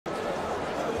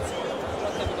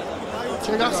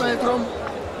შეგახსენეთ, რომ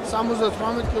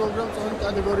 78 კილოგრამ წონის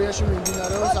კატეგორიაში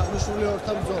მიმდინარეობს აღნიშნული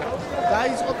ორთა ბრძოლა.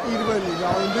 დაიწყო პირველი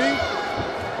რაუნდი.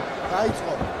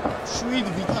 დაიწყო 7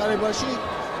 ვითარებაში.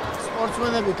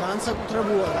 სპორტსმენები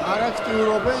განსაკუთრებულად არ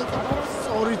აქტიურობენ.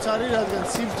 სწორიც არის, რადგან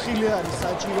სიფრთხილე არის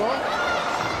საჭირო.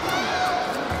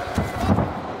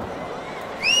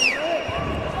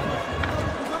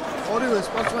 ორივე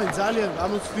სპორტსმენი ძალიან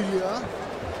გამოცდილია.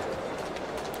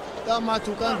 და მათ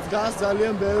უკან დგას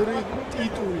ძალიან ბევრი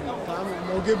ტიტული,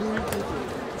 მოგებული ტიტული.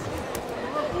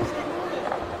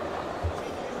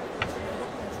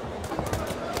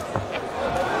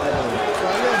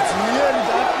 ძალიან ძლიერი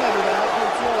დარტყმები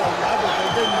განახორციელა იაგო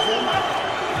გედენიძემ.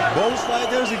 Both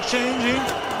fighters exchanging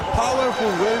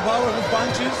very powerful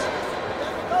punches.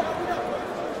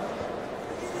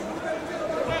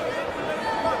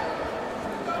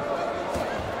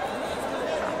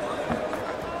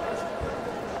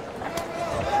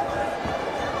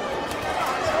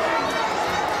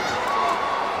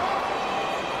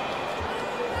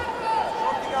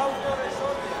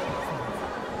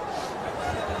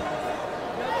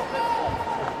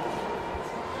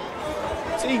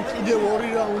 კიდევ ორი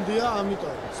რაუნდია,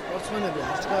 ამიტომ სპორტსმენები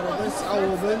არ ჩქარობენ,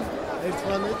 სწავლობენ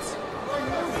ერთმანეთს.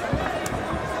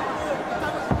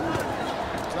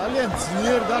 ძალიან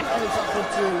ძლიერ დარტყმებს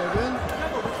ახორციელებენ.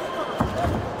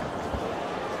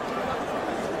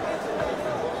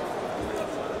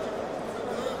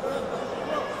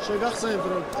 შეგახსენებთ,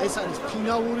 რომ ეს არის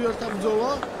ფინალური ორთა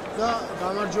ბრძოლა და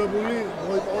გამარჯვებული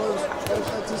მოიპოვებს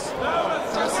კოლხეთის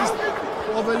თასის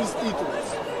მფლობელის ტიტულს.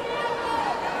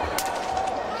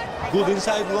 Good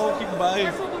inside low kick by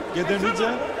Gedenidze.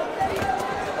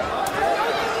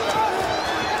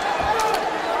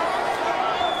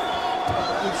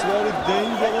 It's very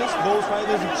dangerous. Both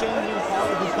fighters exchanging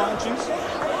powerful punches.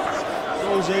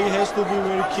 So Jay has to be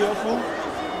very careful.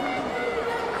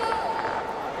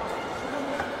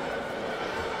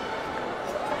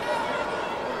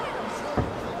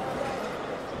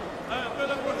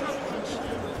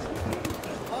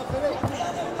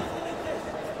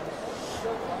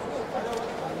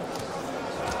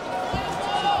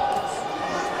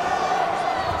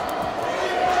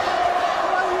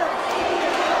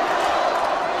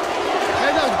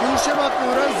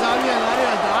 ძალიან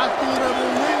არიან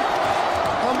დააქტიურებული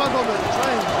კომბატობენ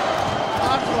ჩვენ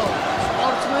ქართულ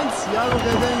სპორტსმენს იაგო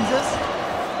გედენიძეს,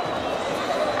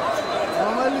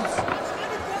 რომელიც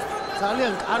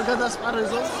ძალიან კარგად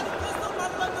ასპარეზობს,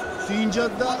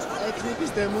 დინჯად და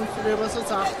ტექნიკის დემონსტრირებასაც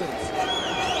ახდენს.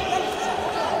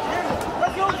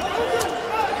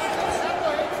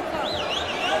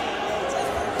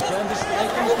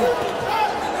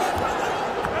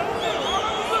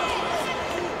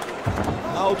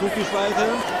 Now Turkish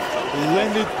fighter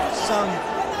landed some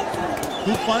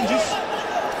good punches.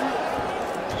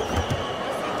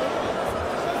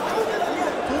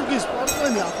 Turkish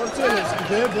sportsmeni ახორციელებს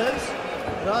გდებებს,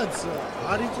 რაც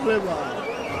არ იწვება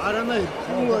არანაირ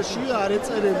ფულაში, არ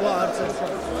ეწერება არც ერთ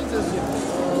სპორტსმენს, ეს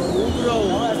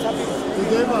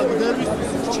უბრალოდ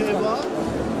გდებისთვის რჩება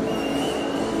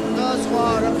და სხვა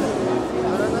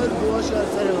არანაირ ფულაში არ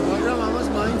ეწერება, მაგრამ ამას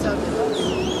მაინც აკეთებს.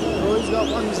 როის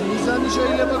გაყვანის მიზანი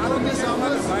შეიძლება ქონდეს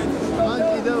ამას, მან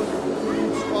კიდევ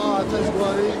სხვა 1000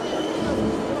 გვარი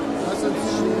რასაც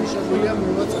შეგვიძლია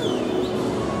მოვაწერო.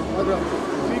 მაგრამ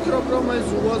ვფიქრობ, რომ ეს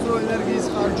უაზრო ენერგიის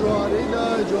ხარჯვა არის და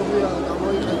ჯობია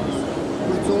გამოიყენოს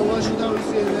ბრძოლაში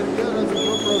თავისი ენერგია, რაც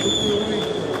უფრო პროდუქტიული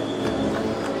იქნება.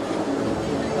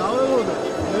 დაველოდე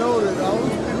მეორე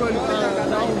რაუნდს, პირველი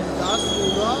რაუნდი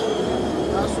დასრულდა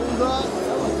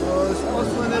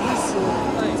სპორტსმენების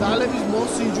ძალების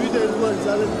მოსინჯვით, ერთგვარი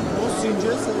ძალების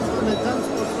მოსინჯეს ერთმანეთთან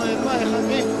სპორტსმენებმა ეხლა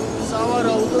კი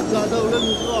სავარაუდოდ გადავლენ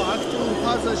უფრო აქტიურ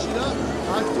ფაზაში და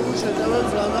აქტიურ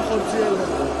შეტევებს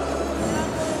განახორციელებენ.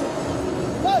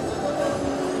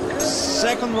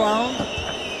 Second round.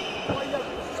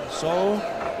 So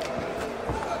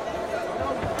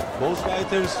both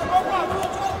fighters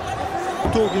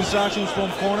took instructions from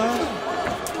corner.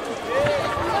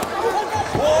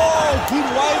 Oh, good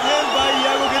right hand by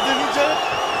Iago Gedenidze.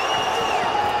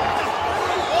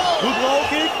 Good low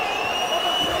kick.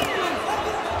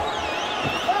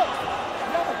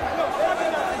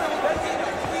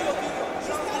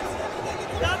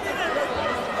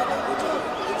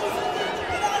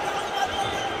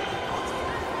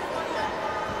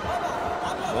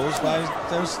 Both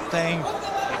fighters staying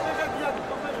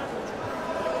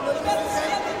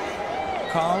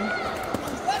calm.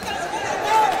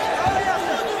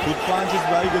 Good punches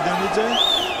by Gedenidze.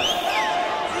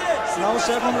 Now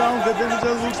second round,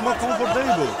 Gedenidze looks more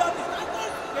comfortable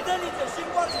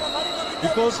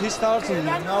because he starts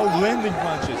now landing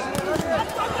punches.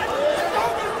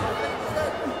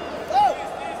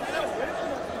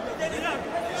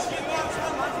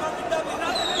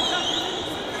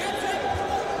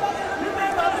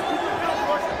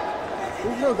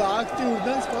 რომ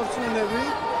გააქტიურდნენ სპორტსმენები,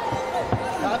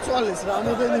 გაწვალეს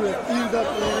რამოდენიმე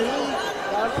პირდაპირი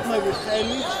დარტყმები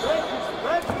ხელით.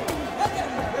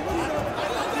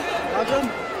 მაგრამ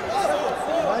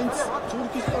მაინც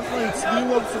თურქის სპორტსმენი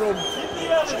ცდილობს რომ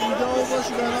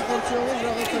ჭიდაობაში განახორციელოს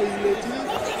რაღაცა ილეთი.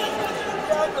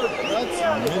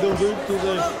 Middle grip to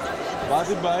the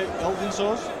body by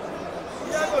Altinsoz.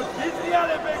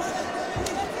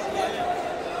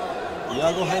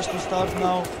 Iago has to start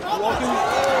now walking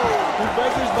to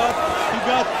backers, but he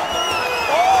got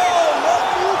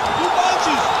two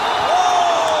punches.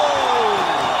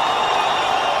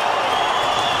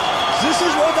 This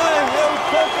is what I have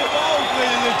talked about,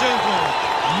 ladies and gentlemen.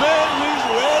 Man with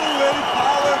very, very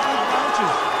powerful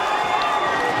punches.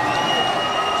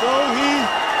 So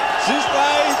this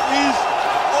fight is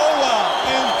over,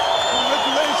 and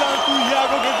congratulations to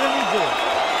Iago Gedenidze.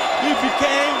 He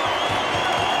became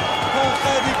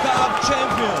KOLKHETI Cup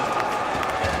champion.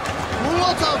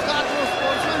 Mulotov ქართულ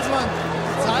სპორტსმენს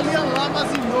ძალიან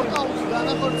ლამაზი ნოკაუტი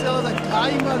განახორციელა და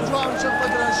გაიმარჯვა ამ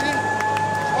შეხვედრაში.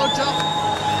 ოჯახ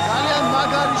ძალიან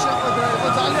მაგარი შეხვედრა იყო,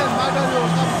 ძალიან მაგარი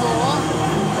ორთაბრძოლა,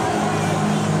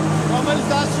 რომელიც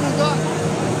დასრულდა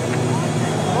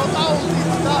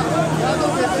ნოკაუტით და Iago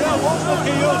They are also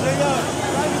KO. They are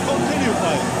trying to continue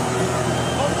fight.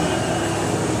 Continue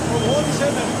from what is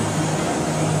happening.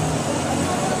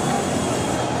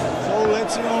 So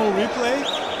let's see on replay.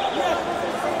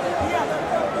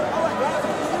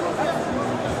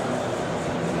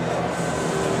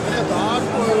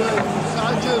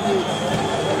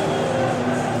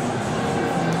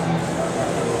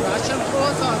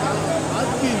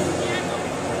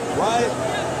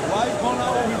 Why corner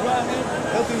of Ibrahim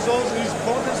Altinsoz is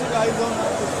focusing? I don't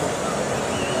understand.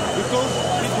 Because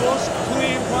it was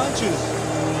clean punches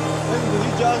and he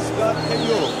just got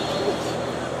KO.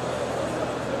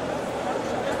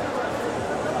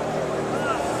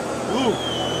 Look,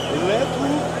 left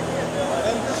hook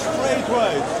and straight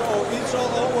right. So it's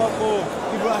all over for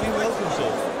Ibrahim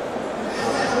Altinsoz.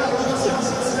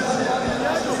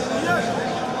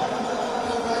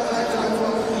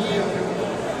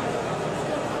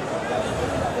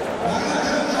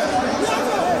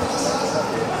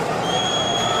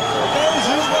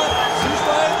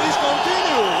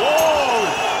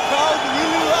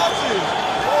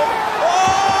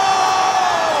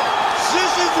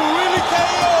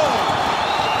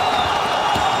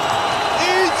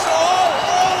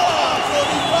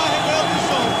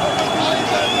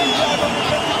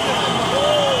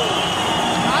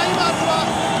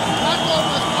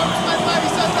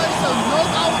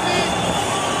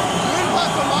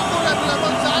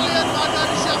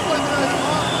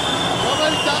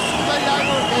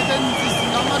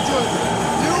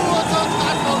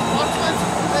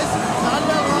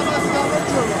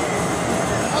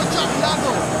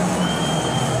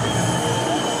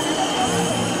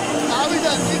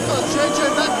 Davide Nikos,